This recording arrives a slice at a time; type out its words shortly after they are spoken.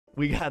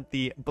we got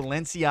the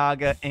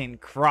Balenciaga and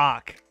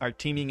Croc are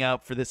teaming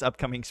up for this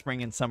upcoming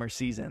spring and summer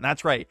season.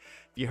 That's right.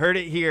 If you heard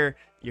it here,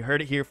 you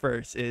heard it here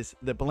first. Is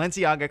the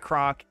Balenciaga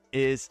Croc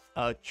is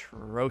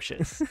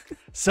atrocious.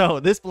 So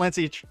this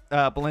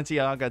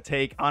Balenciaga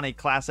take on a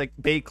classic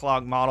bay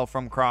clog model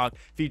from Croc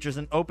features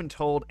an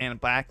open-toed and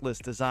backless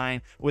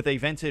design with a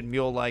vented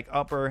mule-like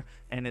upper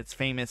and its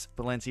famous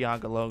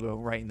Balenciaga logo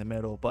right in the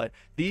middle. But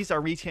these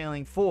are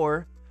retailing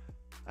for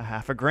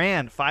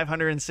 $1,000,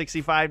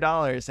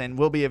 $565, and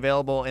will be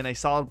available in a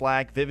solid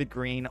black, vivid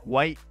green,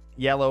 white,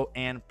 yellow,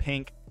 and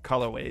pink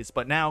colorways.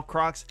 But now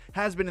Crocs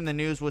has been in the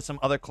news with some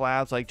other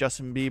collabs like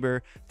Justin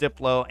Bieber,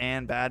 Diplo,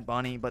 and Bad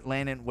Bunny. But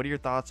Landon, what are your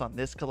thoughts on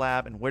this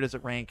collab, and where does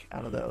it rank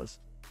out of those?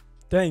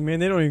 Dang, man,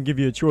 they don't even give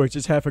you a choice.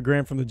 It's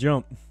 $1,000 from the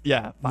jump.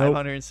 Yeah,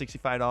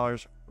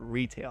 $565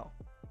 retail.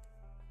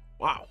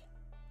 Wow.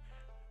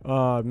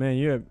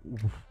 Man,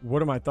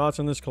 what are my thoughts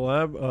on this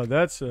collab?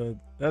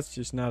 That's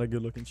just not a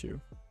good looking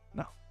shoe.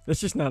 No, that's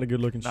just not a good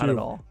looking shoe. Not at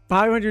all.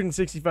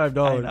 $565.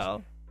 I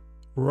know.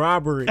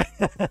 Robbery.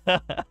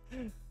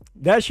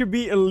 That should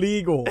be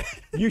illegal.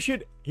 You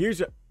should.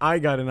 I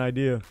got an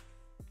idea.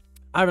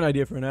 I have an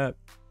idea for an app.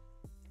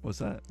 What's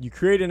that? You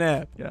create an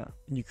app. Yeah.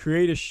 And you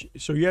create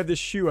so you have this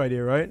shoe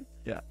idea, right?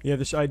 Yeah. You have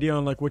this idea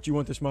on like what you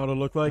want this model to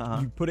look like.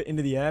 You put it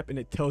into the app and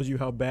it tells you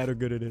how bad or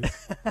good it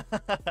is.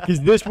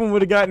 Because this one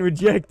would have gotten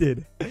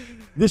rejected.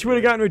 This would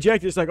have gotten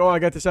rejected. It's like, oh, I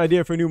got this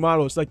idea for a new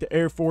model. It's like the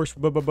Air Force,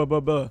 blah, blah, blah, blah,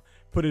 blah.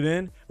 Put it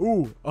in.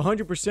 Ooh,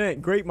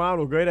 100%. Great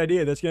model. Great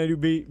idea. That's going to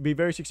be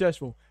very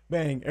successful.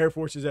 Bang. Air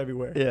Force is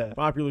everywhere. Yeah.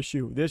 Popular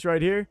shoe. This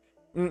right here,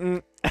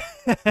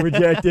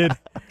 rejected.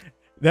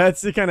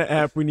 That's the kind of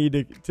app we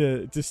need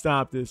to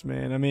stop this,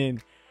 man. I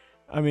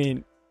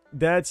mean,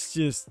 that's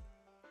just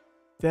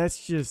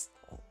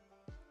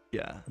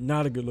yeah,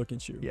 not a good looking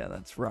shoe. Yeah,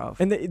 that's rough.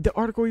 And the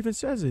article even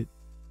says it.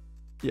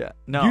 Yeah.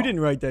 No. You didn't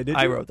write that, did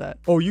you? I wrote that.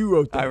 Oh, you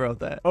wrote that. I wrote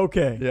that.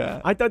 Okay. Yeah.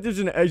 I thought this was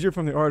an excerpt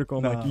from the article.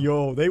 I'm like,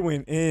 yo, they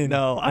went in.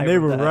 No, and they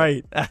were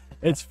right.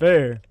 It's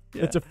fair.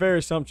 Yeah. It's a fair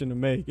assumption to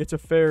make. It's a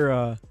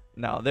fair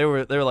No, they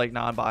were like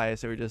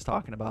non-biased. They were just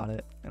talking about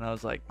it, and I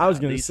was like, I was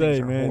gonna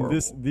say, man, horrible.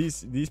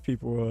 these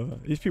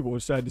people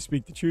decided to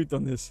speak the truth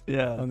on this.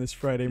 Yeah. On this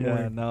Friday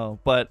morning. Yeah, no,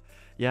 but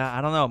yeah,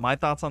 I don't know. My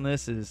thoughts on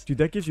this is, dude,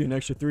 that gives you an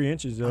extra 3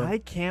 inches. I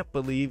can't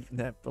believe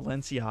that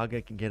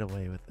Balenciaga can get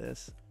away with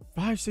this.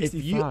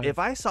 $565. If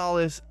I saw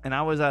this and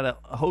I was at a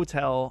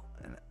hotel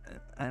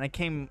and I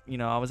came,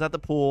 I was at the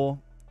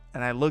pool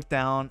and I looked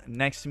down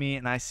next to me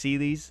and I see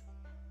these,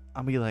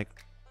 I'll be like,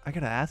 I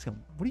gotta ask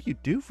him, what do you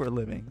do for a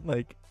living?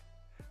 Like,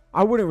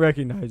 I wouldn't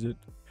recognize it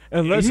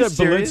unless that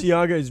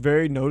Balenciaga is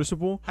very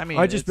noticeable. I mean,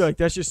 I'd just be like,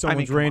 that's just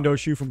someone's rando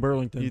shoe from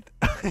Burlington. You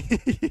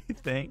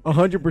think?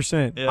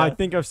 100%. Yeah. I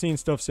think I've seen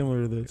stuff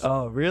similar to this.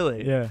 Oh,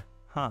 really? Yeah.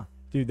 Huh.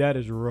 Dude, that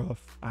is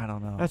rough. I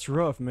don't know. That's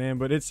rough, man.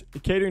 But it's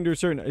catering to a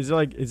certain.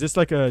 Is this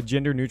like a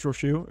gender neutral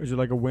shoe? Is it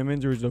like a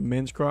women's or is it a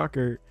men's Croc?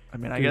 Or I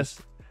mean, I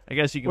guess you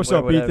can. What's wear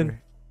up, whatever.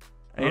 Ethan?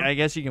 I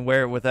guess you can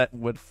wear it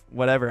with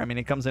whatever. I mean,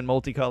 it comes in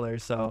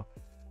multicolor, so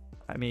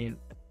I mean,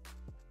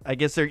 I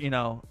guess they're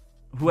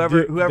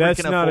whoever can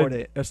afford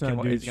it. That's not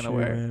a dude's shoe,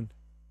 wear. Man.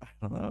 I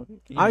don't know.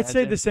 I'd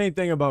say the same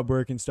thing about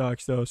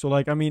Birkenstocks though. So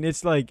like, I mean,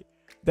 it's like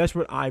that's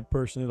what I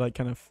personally like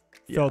kind of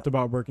felt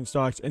about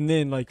Birkenstocks, and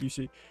then like you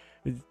see.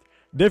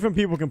 Different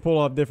people can pull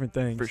off different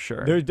things. For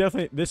sure. There's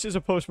definitely. This is a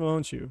Post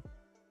Malone shoe.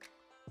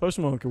 Post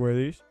Malone can wear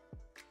these.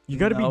 You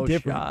got to be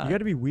different. You got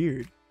to be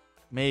weird.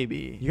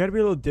 Maybe. You got to be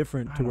a little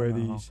different to wear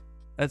these.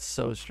 That's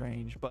so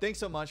strange. But thanks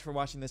so much for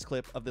watching this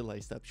clip of the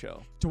Laced Up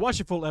Show. To watch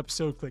the full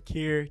episode, click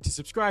here. To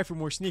subscribe for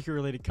more sneaker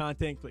related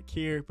content, click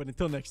here. But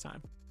until next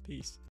time, peace.